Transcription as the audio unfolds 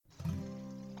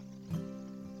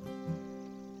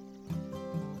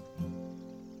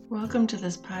Welcome to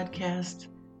this podcast,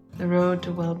 The Road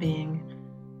to Wellbeing.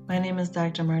 My name is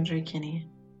Dr. Marjorie Kinney.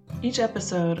 Each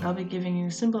episode, I'll be giving you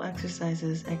simple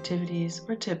exercises, activities,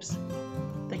 or tips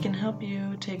that can help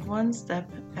you take one step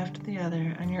after the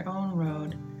other on your own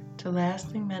road to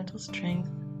lasting mental strength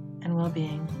and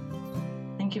well-being.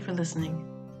 Thank you for listening.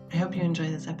 I hope you enjoy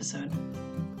this episode.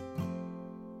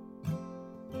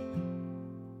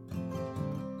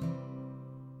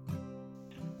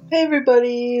 Hey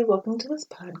everybody, welcome to this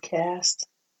podcast.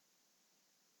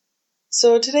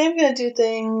 So today I'm going to do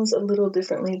things a little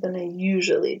differently than I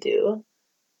usually do.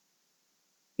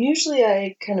 Usually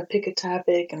I kind of pick a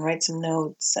topic and write some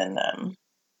notes and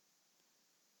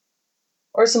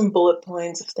or some bullet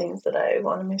points of things that I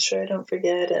want to make sure I don't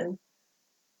forget. And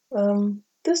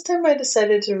this time I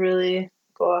decided to really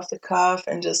go off the cuff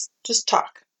and just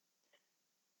talk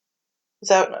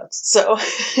without notes. So,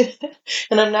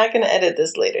 and I'm not going to edit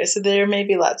this later. So there may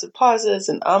be lots of pauses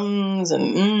and ums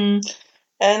and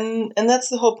and that's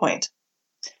the whole point.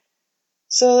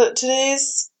 So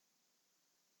today's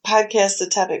podcast, the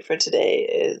topic for today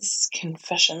is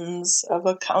Confessions of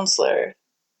a Counselor.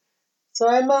 So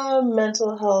I'm a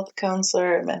mental health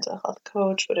counselor, mental health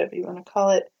coach, whatever you want to call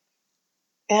it.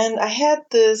 And I had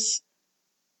this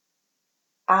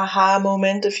aha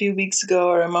moment a few weeks ago,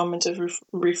 or a moment of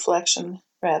reflection,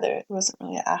 rather. It wasn't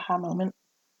really an aha moment.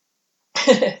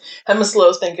 I'm a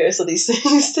slow thinker, so these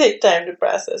things take time to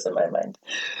process in my mind.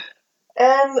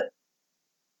 And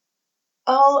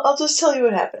I'll just tell you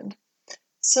what happened.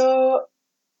 So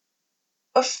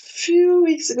a few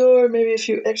weeks ago, or maybe a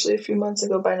few months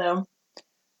ago by now,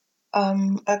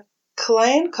 a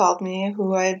client called me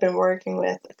who I had been working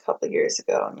with a couple of years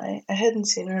ago, and I hadn't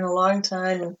seen her in a long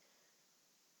time, and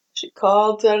she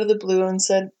called out of the blue and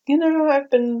said, I've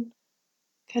been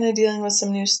kind of dealing with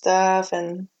some new stuff,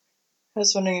 and I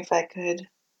was wondering if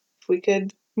we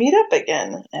could meet up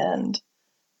again. And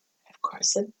I, of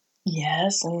course, said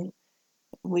yes, and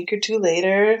a week or two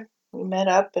later, we met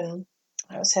up, and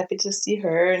I was happy to see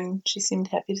her, and she seemed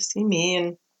happy to see me,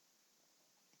 and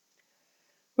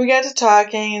we got to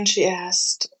talking, and she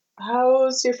asked,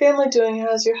 "How's your family doing?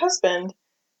 How's your husband?"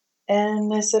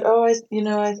 And I said, I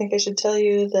think I should tell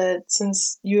you that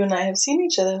since you and I have seen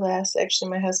each other last,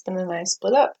 actually my husband and I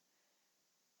split up.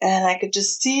 And I could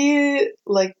just see,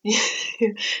 like,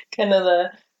 kind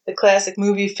of the classic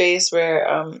movie face where,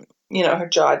 her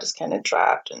jaw just kind of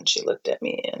dropped, and she looked at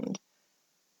me, and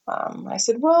I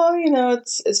said, well,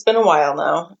 it's been a while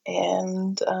now,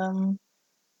 and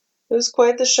it was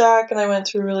quite the shock, and I went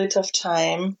through a really tough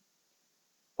time,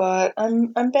 but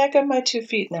I'm back on my 2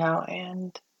 feet now,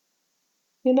 and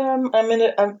I'm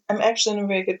actually in a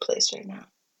very good place right now.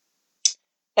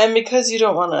 And because you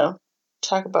don't want to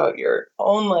talk about your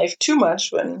own life too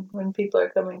much when people are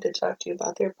coming to talk to you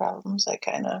about their problems, I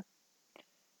kind of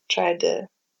tried to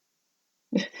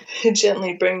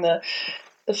gently bring the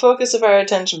focus of our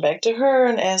attention back to her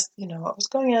and ask, what was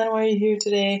going on? Why are you here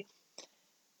today?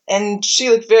 And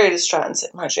she looked very distraught and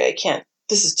said, Marjorie, I can't,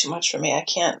 this is too much for me. I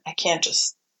can't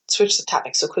just switch the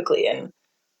topic so quickly.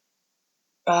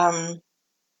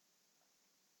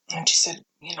 And she said,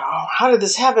 how did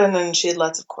this happen? And she had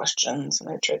lots of questions, and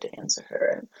I tried to answer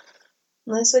her.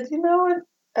 And I said, what?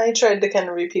 I tried to kind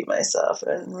of repeat myself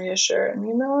and reassure. And,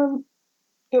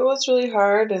 it was really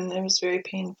hard and it was very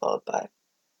painful, but,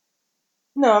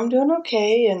 I'm doing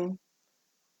okay. And,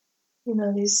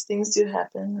 these things do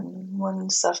happen and one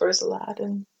suffers a lot.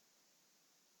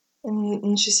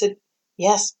 And she said,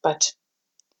 yes, but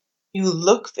you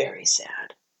look very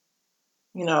sad.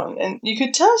 And you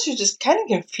could tell she was just kind of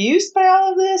confused by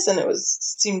all of this, and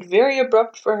seemed very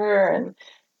abrupt for her.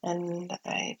 And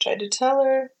I tried to tell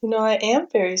her, I am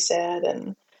very sad,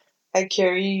 and I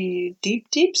carry deep,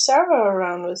 deep sorrow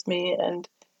around with me, and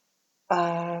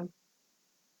I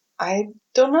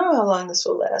don't know how long this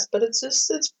will last, but it's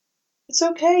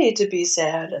okay to be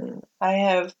sad, and I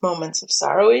have moments of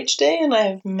sorrow each day, and I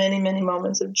have many, many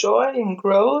moments of joy and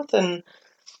growth, and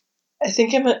I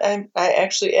think I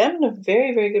actually am in a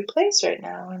very, very good place right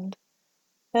now,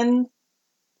 and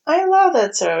I allow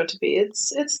that sorrow to be.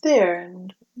 It's there,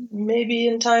 and maybe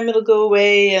in time it'll go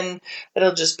away, and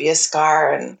it'll just be a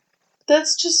scar, and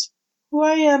that's just who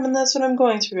I am, and that's what I'm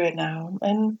going through right now.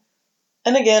 And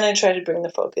again, I try to bring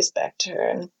the focus back to her,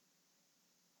 and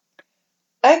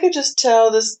I could just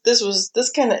tell this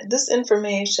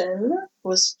information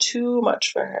was too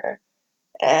much for her,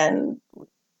 and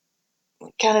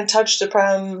kind of touched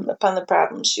upon the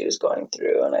problems she was going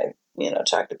through, and I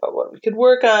talked about what we could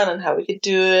work on and how we could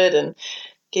do it, and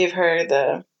gave her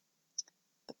the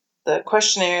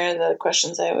questionnaire, the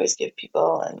questions I always give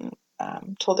people, and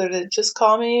told her to just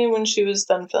call me when she was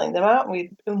done filling them out,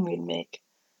 and we'd make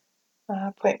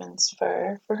appointments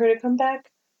for her to come back.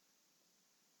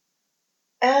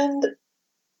 And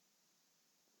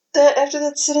that after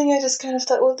that sitting, I just kind of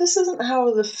thought, well, this isn't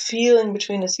how the feeling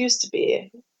between us used to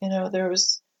be. There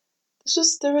was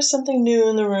something new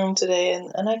in the room today,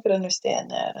 and I could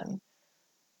understand that. And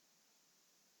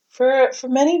for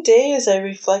many days, I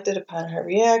reflected upon her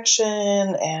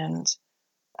reaction and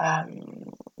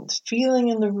the feeling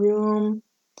in the room.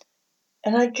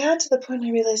 And I got to the point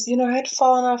I realized, I'd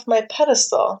fallen off my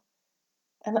pedestal.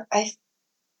 And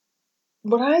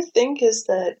what I think is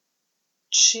that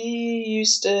she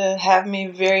used to have me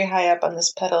very high up on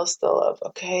this pedestal of,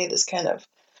 okay, this kind of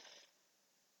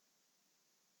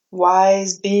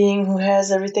wise being who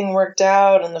has everything worked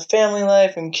out and the family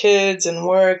life and kids and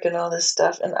work and all this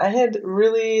stuff. And I had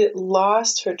really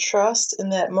lost her trust in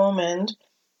that moment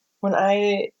when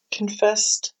I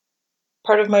confessed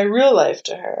part of my real life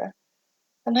to her.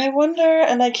 And I wonder,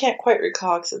 and I can't quite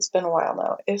recall because it's been a while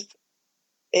now,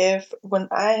 if when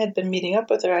I had been meeting up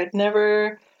with her, I'd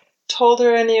never told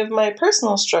her any of my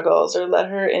personal struggles or let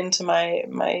her into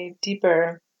my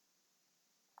deeper,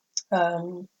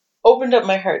 opened up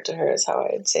my heart to her is how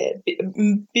I'd say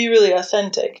it. Be really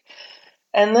authentic.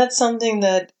 And that's something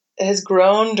that has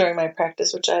grown during my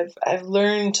practice, which I've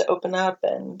learned to open up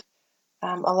and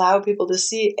allow people to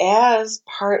see as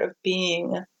part of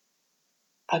being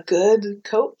a good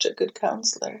coach, a good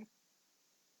counselor.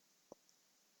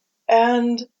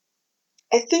 And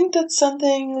I think that's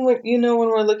something, when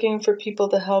we're looking for people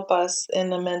to help us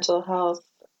in a mental health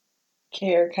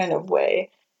care kind of way,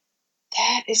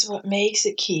 that is what makes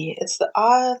it key. It's the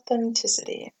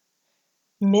authenticity.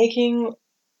 Knowing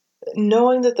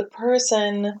that the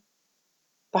person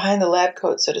behind the lab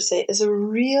coat, so to say, is a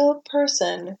real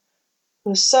person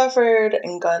who suffered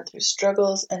and gone through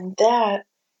struggles, and that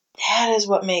is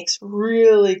what makes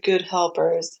really good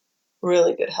helpers,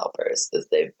 is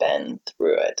they've been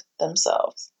through it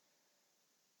themselves.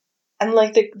 And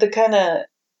like the kind of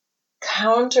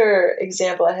counter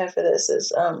example I have for this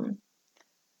is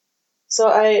so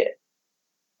I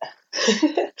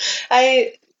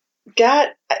I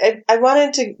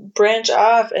wanted to branch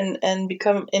off and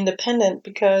become independent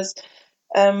because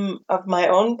of my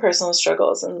own personal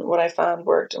struggles and what I found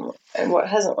worked and what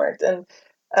hasn't worked, and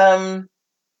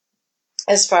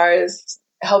as far as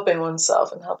helping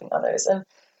oneself and helping others. And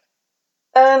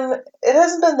it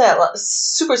hasn't been that long,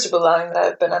 super, super long that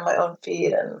I've been on my own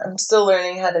feed, and I'm still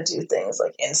learning how to do things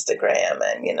like Instagram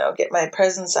and, get my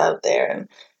presence out there.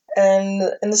 And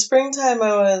in the springtime,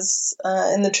 I was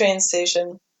in the train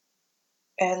station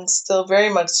and still very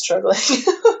much struggling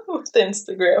with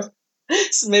Instagram.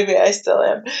 So maybe I still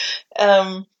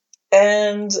am.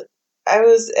 And I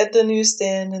was at the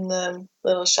newsstand in the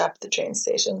little shop at the train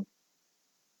station,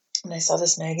 and I saw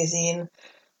this magazine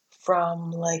from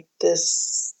like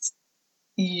this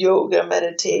yoga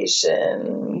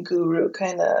meditation guru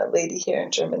kind of lady here in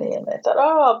Germany, and I thought,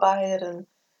 oh, I'll buy it and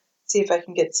see if I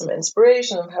can get some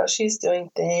inspiration of how she's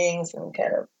doing things and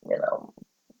kind of,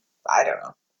 I don't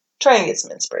know, try and get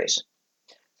some inspiration.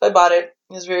 So I bought it.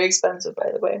 It was very expensive, by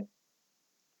the way.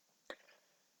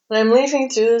 And I'm leafing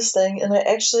through this thing, and I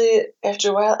actually,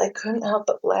 after a while, I couldn't help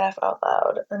but laugh out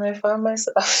loud, and I found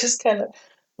myself just kind of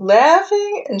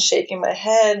laughing and shaking my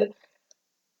head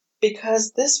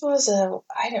because this was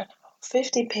I don't know,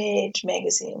 50-page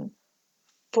magazine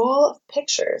full of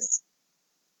pictures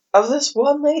of this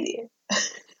one lady.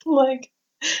 Like,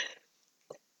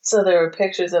 so there were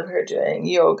pictures of her doing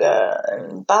yoga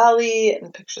in Bali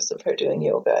and pictures of her doing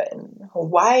yoga in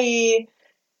Hawaii.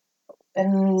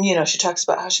 And, she talks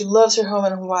about how she loves her home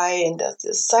in Hawaii and does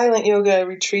this silent yoga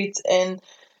retreats in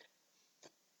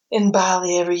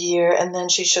Bali every year. And then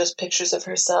she shows pictures of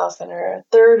herself in her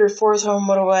third or fourth home,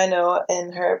 what do I know,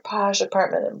 in her posh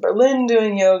apartment in Berlin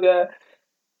doing yoga.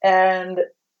 And,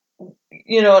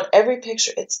 in every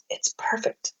picture, it's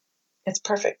perfect. It's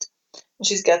perfect. And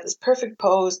she's got this perfect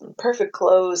pose and perfect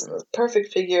clothes and this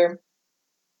perfect figure.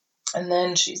 And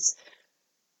then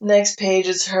next page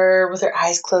is her with her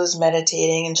eyes closed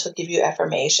meditating, and she'll give you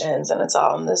affirmations, and it's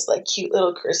all in this like cute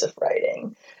little cursive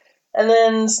writing. And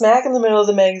then smack in the middle of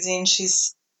the magazine,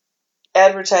 she's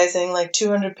advertising like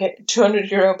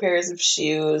 200 euro pairs of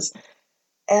shoes.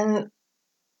 And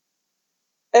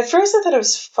at first I thought it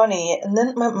was funny, and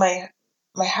then my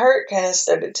heart kind of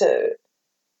started to,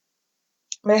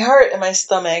 my heart and my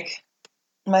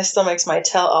stomach's my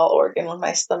tell-all organ. When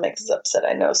my stomach is upset,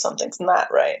 I know something's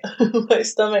not right. My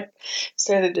stomach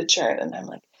started to churn, and I'm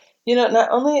like,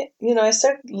 not only, I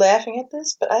started laughing at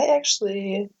this, but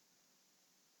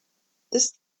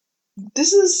this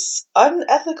this is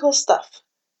unethical stuff.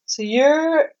 So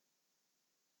you're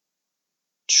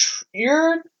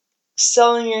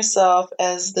selling yourself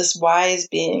as this wise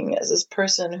being, as this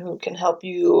person who can help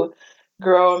you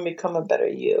grow and become a better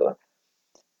you.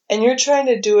 And you're trying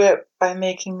to do it by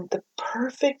making the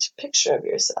perfect picture of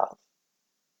yourself.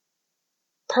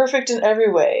 Perfect in every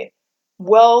way.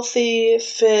 Wealthy,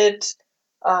 fit,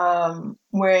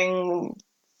 wearing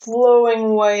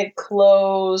flowing white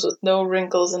clothes with no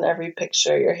wrinkles in every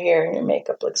picture. Your hair and your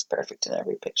makeup looks perfect in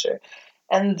every picture.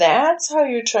 And that's how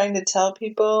you're trying to tell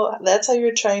people, that's how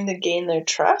you're trying to gain their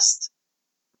trust,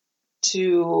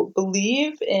 to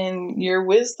believe in your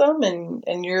wisdom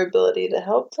and your ability to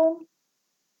help them.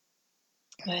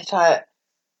 And I thought,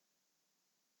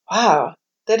 wow,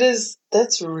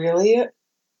 that's really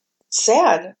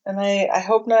sad. And I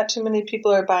hope not too many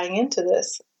people are buying into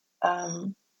this.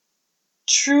 Um,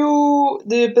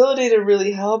 the ability to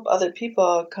really help other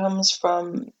people comes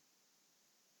from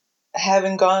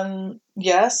having gone,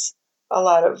 yes, a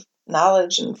lot of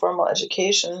knowledge and formal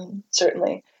education,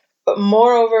 certainly, but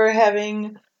moreover,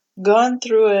 having gone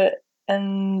through it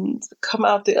and come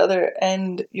out the other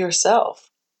end yourself.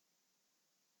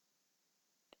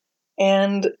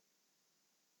 And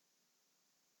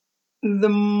the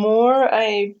more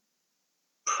I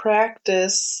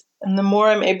practice and the more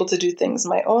I'm able to do things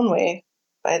my own way,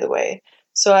 by the way.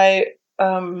 So I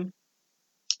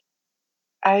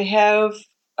have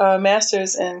a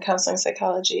master's in counseling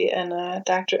psychology and a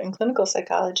doctorate in clinical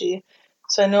psychology.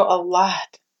 So I know a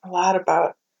lot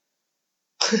about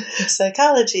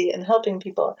psychology and helping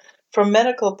people from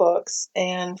medical books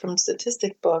and from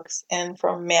statistic books and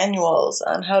from manuals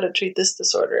on how to treat this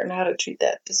disorder and how to treat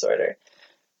that disorder.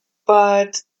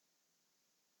 But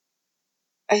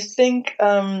I think,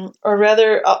 or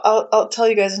rather, I'll tell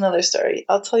you guys another story.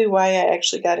 I'll tell you why I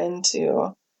actually got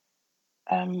into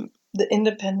the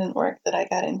independent work that I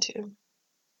got into.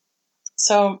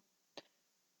 So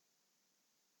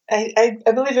I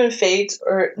believe in fate,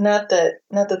 or not that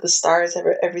the stars have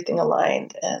everything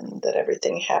aligned and that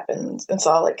everything happens. It's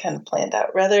all like kind of planned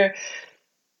out. Rather,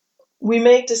 we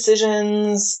make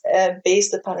decisions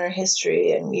based upon our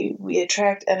history, and we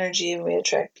attract energy and we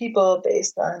attract people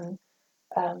based on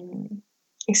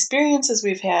experiences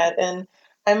we've had. And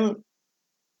I'm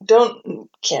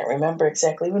can't remember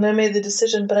exactly when I made the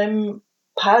decision, but I'm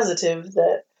positive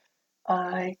that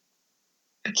I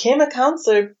became a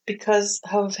counselor because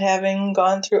of having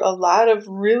gone through a lot of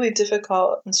really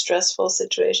difficult and stressful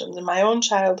situations in my own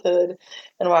childhood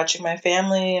and watching my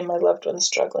family and my loved ones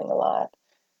struggling a lot.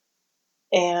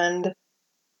 And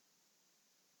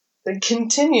I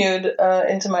continued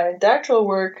into my doctoral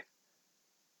work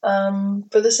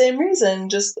for the same reason,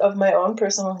 just of my own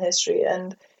personal history.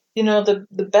 And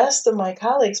the best of my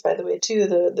colleagues, by the way, too,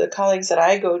 the colleagues that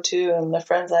I go to and the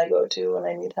friends I go to when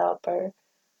I need help are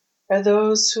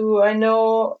those who I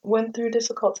know went through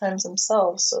difficult times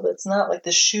themselves. So that's not like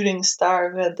the shooting star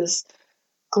who had this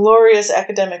glorious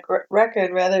academic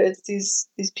record. Rather, it's these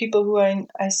people who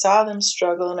I saw them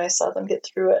struggle and I saw them get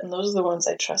through it, and those are the ones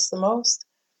I trust the most.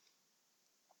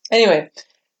 Anyway,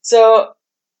 so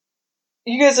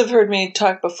you guys have heard me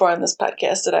talk before on this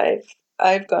podcast that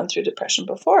I've gone through depression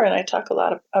before, and I talk a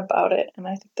lot about it, and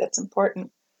I think that's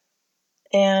important.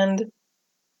 And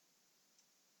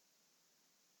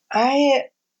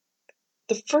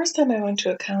the first time I went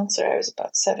to a counselor, I was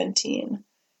about 17,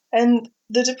 and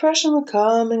the depression would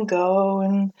come and go,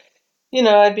 and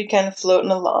I'd be kind of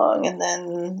floating along, and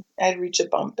then I'd reach a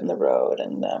bump in the road,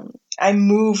 and I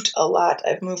moved a lot.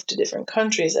 I've moved to different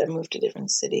countries. I've moved to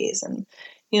different cities, and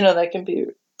that can be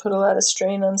put a lot of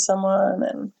strain on someone,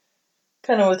 and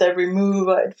kind of with every move,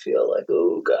 I'd feel like,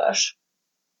 oh gosh.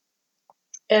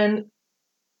 And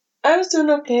I was doing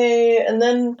okay. And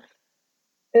then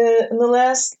in the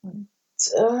last,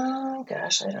 oh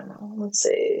gosh, I don't know, let's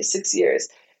say 6 years,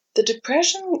 the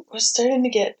depression was starting to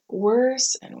get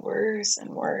worse and worse and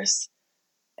worse.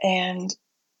 And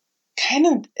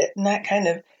not kind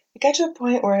of, it got to a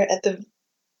point where at the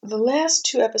last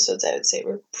two episodes, I would say,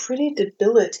 were pretty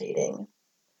debilitating,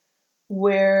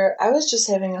 where I was just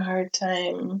having a hard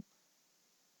time.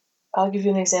 I'll give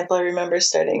you an example. I remember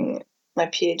starting my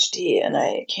PhD and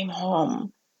I came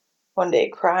home one day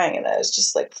crying and I was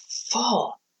just like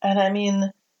full. And I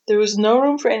mean, there was no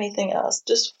room for anything else,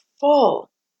 just full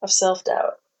of self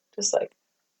doubt. Just like,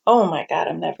 oh my God,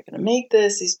 I'm never going to make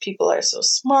this. These people are so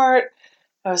smart.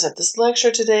 I was at this lecture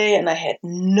today and I had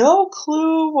no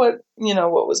clue what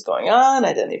was going on.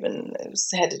 I didn't even,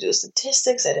 had to do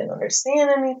statistics. I didn't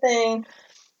understand anything.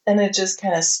 And it just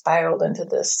kind of spiraled into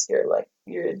this.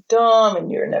 You're dumb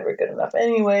and you're never good enough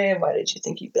anyway. And why did you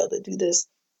think you'd be able to do this?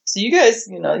 So you guys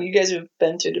who've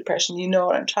been through depression, you know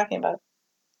what I'm talking about.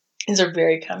 These are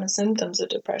very common symptoms of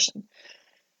depression.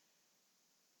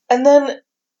 And then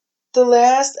the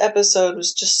last episode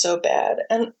was just so bad.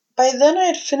 And by then I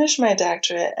had finished my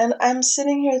doctorate, and I'm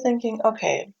sitting here thinking,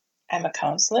 okay, I'm a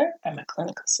counselor, I'm a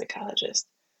clinical psychologist,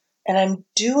 and I'm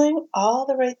doing all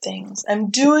the right things. I'm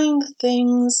doing the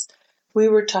things we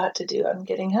were taught to do. I'm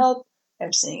getting help,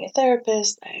 I'm seeing a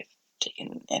therapist, I've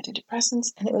taken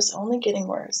antidepressants, and it was only getting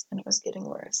worse, and it was getting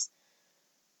worse.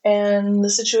 And the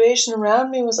situation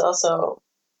around me was also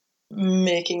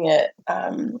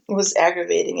was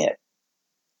aggravating it.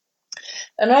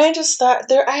 And I just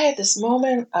thought I had this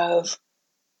moment of,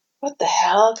 what the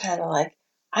hell, kind of like,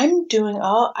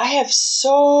 I have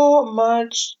so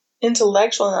much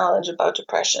intellectual knowledge about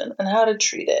depression and how to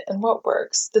treat it and what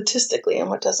works statistically and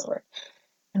what doesn't work.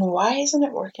 And why isn't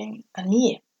it working on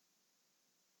me?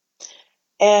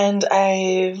 And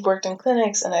I've worked in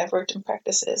clinics and I've worked in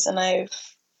practices and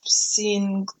I've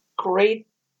seen great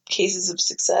cases of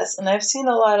success. And I've seen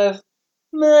a lot of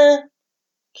meh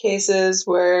cases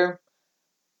where,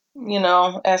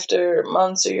 after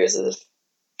months or years of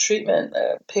treatment,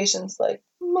 patients like,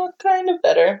 well, kind of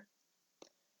better.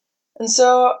 And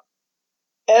so,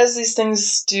 as these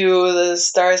things do, the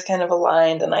stars kind of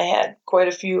aligned, and I had quite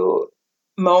a few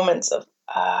moments of,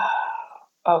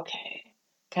 okay,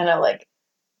 kind of like,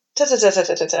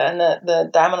 ta-ta-ta-ta-ta-ta, and the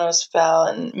dominoes fell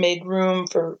and made room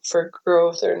for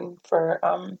growth and for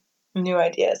new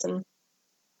ideas. And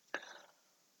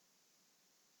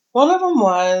one of them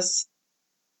was,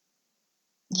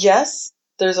 yes,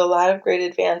 there's a lot of great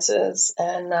advances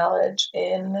and knowledge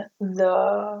in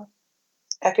the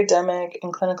academic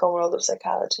and clinical world of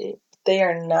psychology. They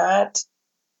are not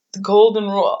the golden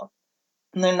rule,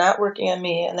 and they're not working on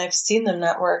me, and I've seen them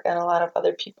not work on a lot of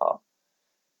other people.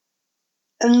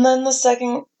 And then the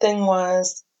second thing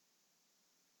was,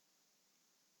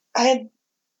 I had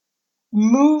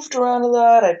moved around a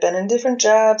lot. I've been in different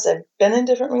jobs. I've been in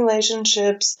different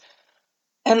relationships.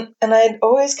 And I'd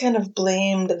always kind of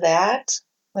blamed that,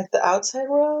 like the outside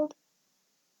world.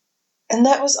 And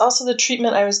that was also the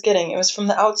treatment I was getting. It was from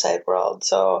the outside world.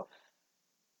 So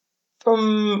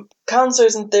from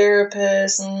counselors and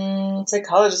therapists and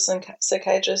psychologists and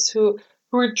psychiatrists who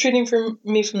were treating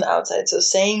me from the outside. So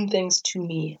saying things to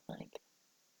me like,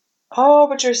 oh,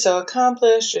 but you're so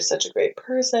accomplished, you're such a great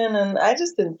person. And I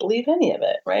just didn't believe any of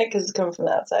it, right? Because it's coming from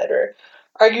the outside. Or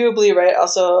arguably, right,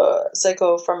 also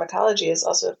psychopharmacology is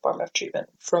also a form of treatment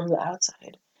from the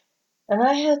outside. And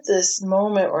I had this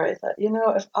moment where I thought,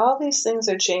 if all these things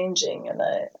are changing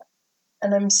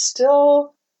and I'm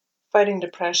still fighting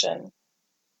depression,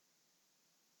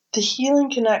 the healing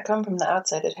cannot come from the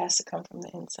outside. It has to come from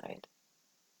the inside.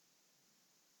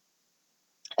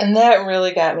 And that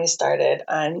really got me started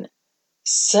on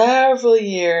several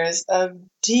years of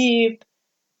deep,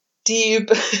 deep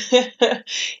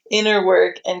inner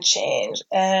work and change.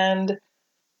 And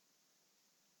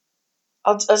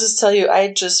I'll just tell you,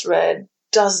 I just read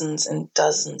dozens and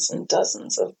dozens and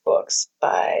dozens of books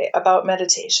about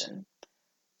meditation.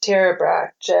 Tara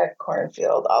Brach, Jack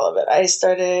Kornfield, all of it. I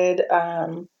started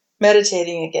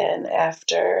meditating again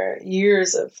after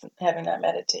years of having not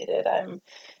meditated. I'm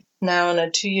now in a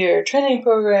 2-year training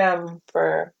program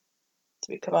to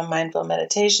become a mindful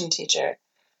meditation teacher.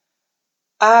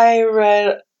 I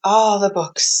read all the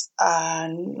books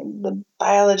on the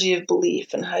biology of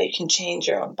belief and how you can change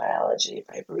your own biology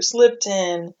by Bruce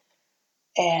Lipton,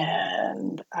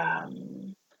 and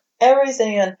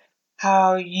everything on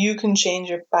how you can change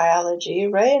your biology,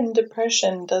 right? And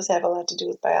depression does have a lot to do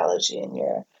with biology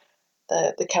and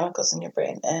the chemicals in your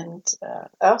brain, and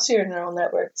also your neural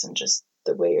networks and just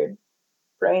the way your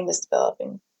brain is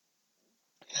developing.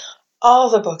 All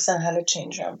the books on how to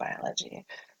change your own biology.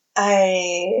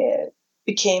 I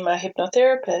became a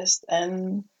hypnotherapist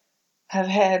and have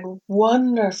had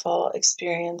wonderful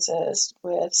experiences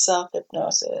with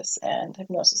self-hypnosis and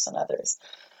hypnosis on others.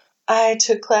 I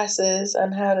took classes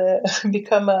on how to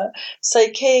become a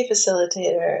Psych-K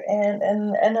facilitator and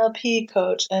an NLP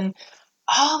coach, and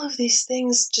all of these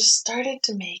things just started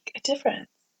to make a difference.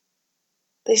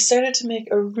 They started to make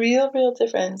a real, real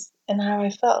difference in how I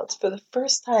felt for the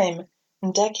first time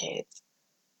in decades.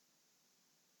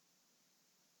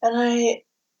 And I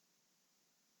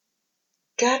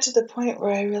got to the point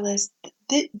where I realized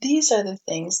these are the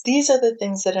things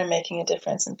that are making a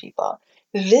difference in people.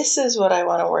 This is what I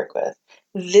want to work with.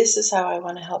 This is how I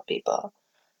want to help people.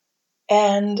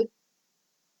 And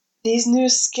these new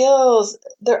skills,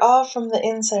 they're all from the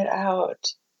inside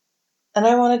out. And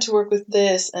I wanted to work with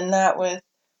this and not with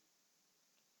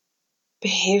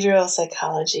behavioral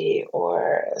psychology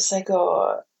or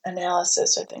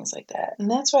analysis or things like that. And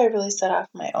that's why I really set off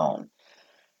my own.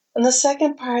 And the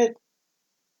second part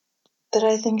that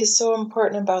I think is so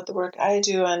important about the work I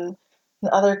do and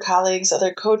other colleagues,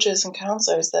 other coaches and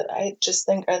counselors that I just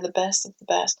think are the best of the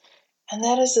best, and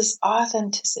that is this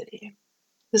authenticity,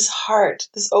 this heart,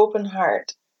 this open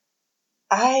heart.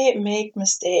 I make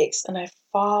mistakes and I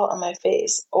fall on my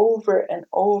face over and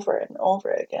over and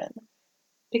over again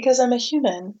because I'm a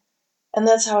human and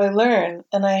that's how I learn,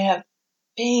 and I have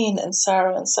pain and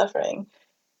sorrow and suffering.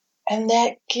 And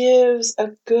that gives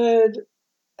a good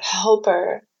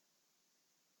helper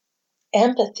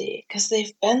empathy because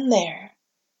they've been there.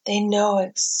 They know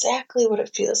exactly what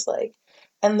it feels like.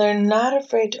 And they're not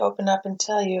afraid to open up and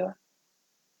tell you,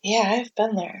 yeah, I've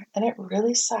been there. And it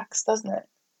really sucks, doesn't it?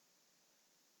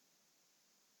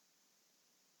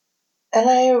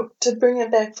 And to bring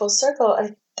it back full circle,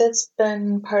 that's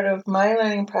been part of my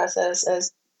learning process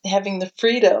as having the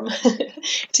freedom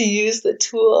to use the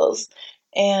tools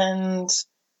and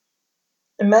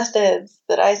methods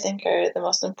that I think are the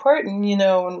most important.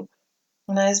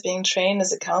 When I was being trained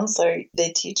as a counselor, they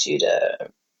teach you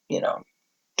to,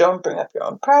 don't bring up your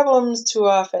own problems too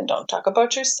often. Don't talk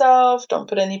about yourself. Don't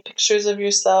put any pictures of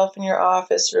yourself in your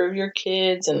office or of your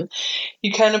kids. And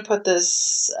you kind of put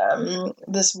this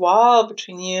wall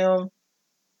between you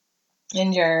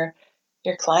and your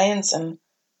clients, and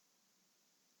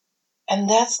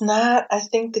that's not, I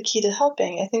think, the key to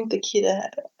helping. I think the key to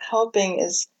helping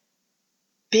is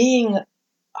being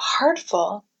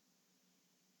heartful,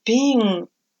 being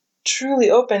truly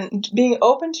open, being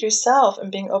open to yourself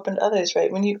and being open to others,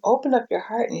 right? When you open up your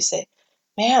heart and you say,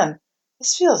 man,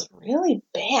 this feels really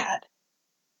bad,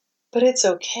 but it's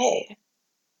okay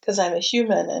because I'm a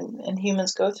human and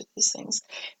humans go through these things.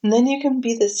 And then you can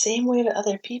be the same way to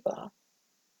other people,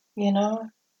 you know?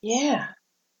 Yeah,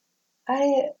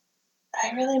 I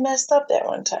I really messed up that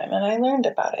one time and I learned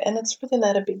about it, and it's really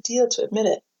not a big deal to admit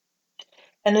it.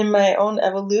 And in my own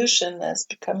evolution as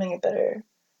becoming a better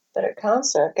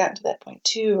counselor, I've gotten to that point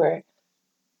too where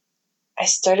I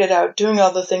started out doing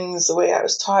all the things the way I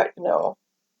was taught,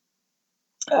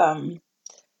 um,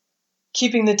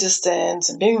 keeping the distance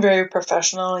and being very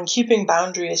professional and keeping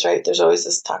boundaries, right? There's always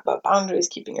this talk about boundaries,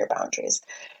 keeping your boundaries.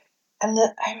 And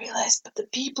that I realized, but the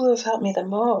people who have helped me the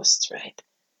most, right?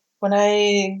 When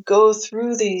I go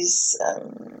through these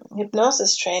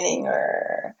hypnosis training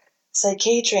or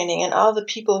Psyche training and all the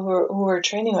people who we're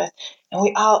training with, and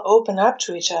we all open up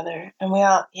to each other and we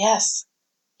all, yes,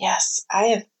 yes,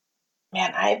 I've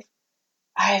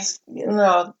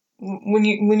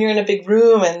when you're in a big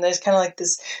room and there's kind of like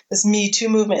this Me Too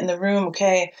movement in the room.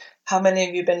 Okay, how many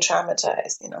of you have been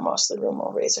traumatized? Most of the room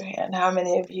will raise their hand. How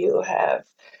many of you have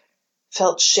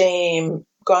felt shame,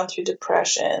 gone through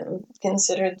depression,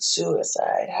 considered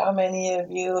suicide? How many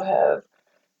of you have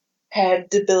had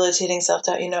debilitating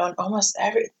self-doubt? And almost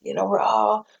we're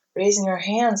all raising our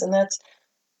hands, and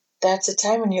that's a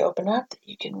time when you open up that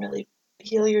you can really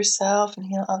heal yourself and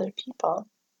heal other people.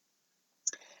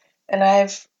 And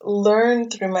I've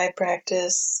learned through my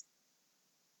practice,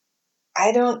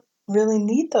 I don't really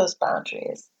need those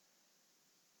boundaries.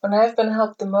 When I've been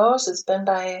helped the most, it's been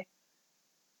by,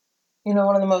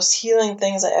 one of the most healing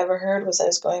things I ever heard was I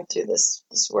was going through this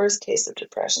worst case of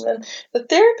depression. And the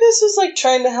therapist was like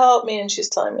trying to help me and she's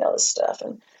telling me all this stuff.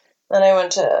 And then I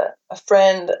went to a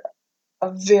friend, a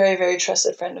very, very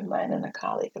trusted friend of mine and a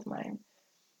colleague of mine.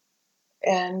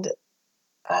 And,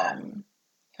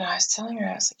 I was telling her,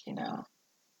 I was like,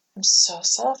 I'm so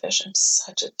selfish. I'm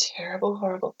such a terrible,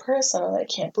 horrible person, and I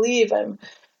can't believe I'm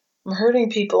hurting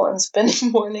people and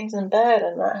spending mornings in bed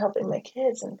and not helping my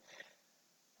kids. And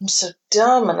I'm so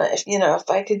dumb. And if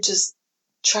I could just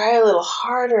try a little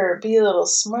harder, be a little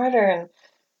smarter, and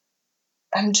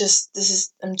I'm just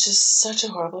such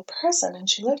a horrible person. And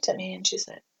she looked at me and she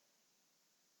said,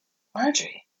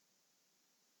 Marjorie,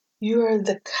 you are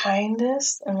the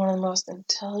kindest and one of the most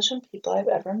intelligent people I've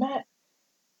ever met.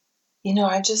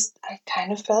 I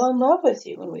kind of fell in love with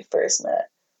you when we first met.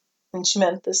 And she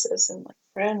meant this as in like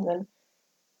friend. And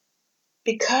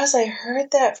because I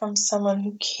heard that from someone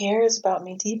who cares about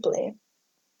me deeply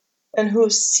and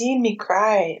who's seen me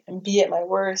cry and be at my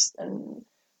worst and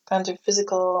gone through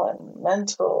physical and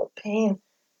mental pain,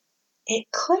 it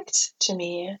clicked to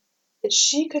me that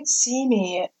she could see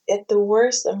me at the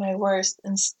worst of my worst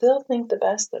and still think the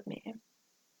best of me.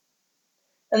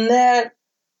 And that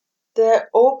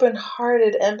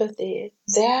open-hearted empathy,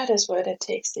 that is what it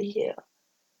takes to heal.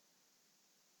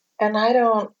 And I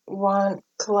want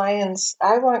clients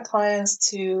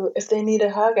to, if they need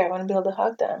a hug, I want to be able to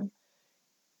hug them.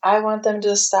 I want them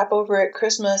to stop over at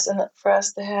Christmas and for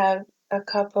us to have a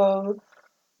cup of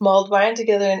mulled wine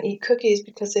together and eat cookies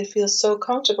because they feel so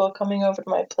comfortable coming over to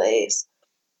my place.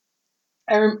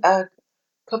 A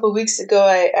couple of weeks ago,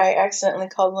 I accidentally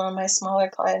called one of my smaller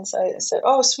clients. I said,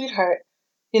 "Oh, sweetheart,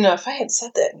 if I had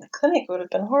said that in the clinic, it would have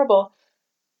been horrible.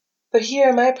 But here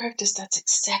in my practice, that's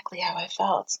exactly how I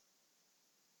felt.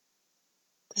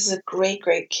 This is a great,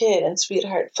 great kid." And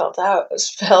sweetheart fell out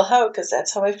because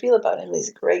that's how I feel about him. He's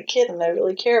a great kid, and I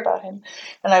really care about him,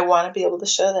 and I want to be able to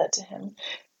show that to him.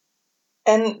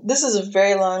 And this is a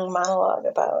very long monologue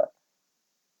about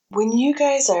when you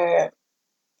guys are.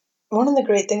 One of the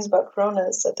great things about Corona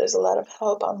is that there's a lot of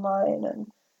help online,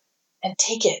 and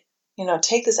take it.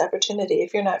 Take this opportunity.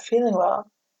 If you're not feeling well,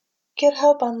 get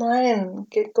help online.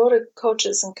 Go to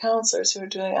coaches and counselors who are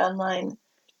doing online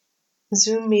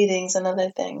Zoom meetings and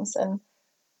other things.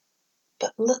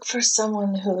 But look for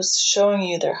someone who's showing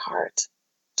you their heart.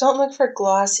 Don't look for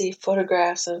glossy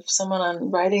photographs of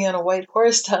someone riding on a white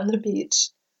horse down the beach.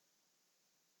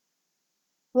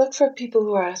 Look for people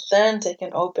who are authentic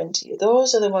and open to you.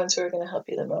 Those are the ones who are going to help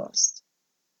you the most.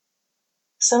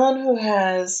 Someone who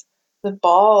has the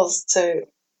balls to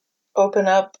open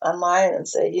up online and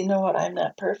say, "You know what, I'm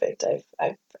not perfect.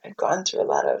 I've gone through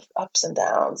a lot of ups and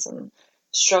downs and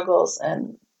struggles,"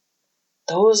 and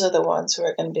those are the ones who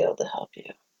are going to be able to help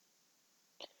you.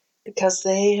 Because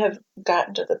they have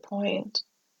gotten to the point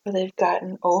where they've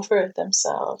gotten over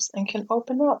themselves and can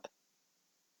open up.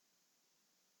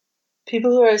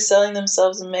 People who are selling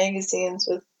themselves in magazines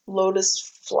with lotus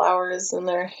flowers in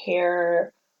their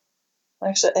hair.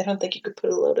 Actually, I don't think you could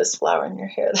put a lotus flower in your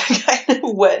hair. They're kind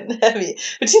of wet and heavy.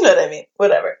 But you know what I mean.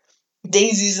 Whatever.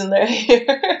 Daisies in their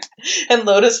hair and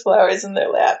lotus flowers in their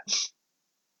lap.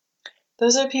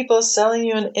 Those are people selling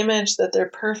you an image that they're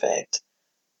perfect.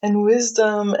 And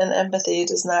wisdom and empathy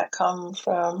does not come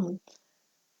from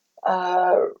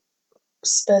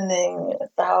spending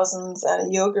thousands at a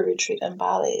yoga retreat in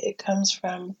Bali. It comes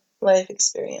from life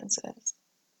experiences.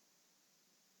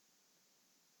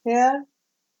 Yeah?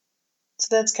 So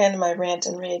that's kind of my rant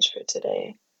and rage for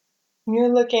today. When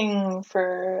you're looking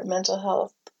for mental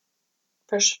health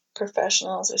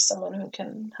professionals or someone who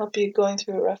can help you going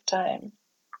through a rough time,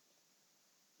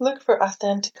 look for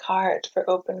authentic heart, for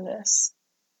openness.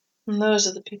 And those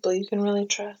are the people you can really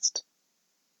trust.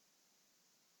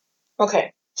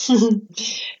 Okay.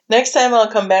 Next time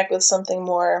I'll come back with something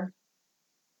more,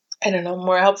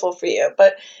 more helpful for you.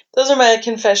 But those are my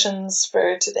confessions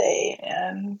for today.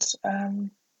 And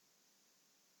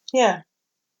yeah,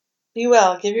 be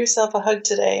well. Give yourself a hug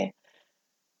today.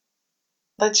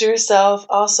 Let yourself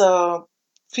also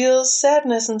feel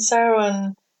sadness and sorrow,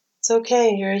 and it's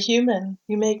okay. You're a human.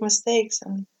 You make mistakes,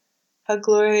 and how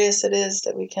glorious it is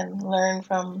that we can learn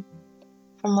from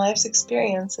life's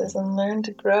experiences and learn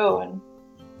to grow and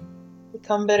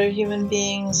become better human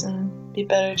beings and be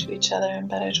better to each other and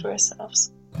better to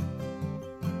ourselves.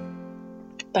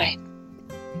 Bye.